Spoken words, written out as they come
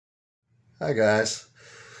Hi guys,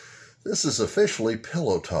 this is officially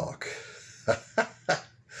Pillow Talk.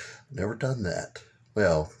 Never done that.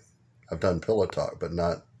 Well, I've done Pillow Talk, but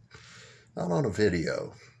not on a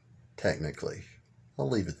video, technically. I'll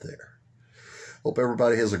leave it there. Hope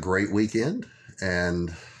everybody has a great weekend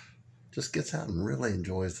and just gets out and really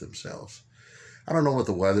enjoys themselves. I don't know what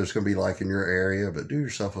the weather's going to be like in your area, but do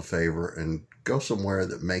yourself a favor and go somewhere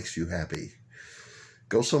that makes you happy.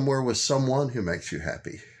 Go somewhere with someone who makes you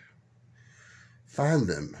happy. Find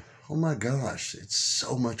them. Oh my gosh, it's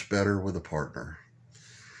so much better with a partner.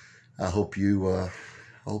 I hope you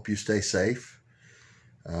stay safe.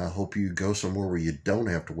 I hope you go somewhere where you don't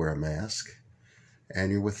have to wear a mask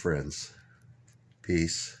and you're with friends.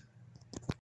 Peace.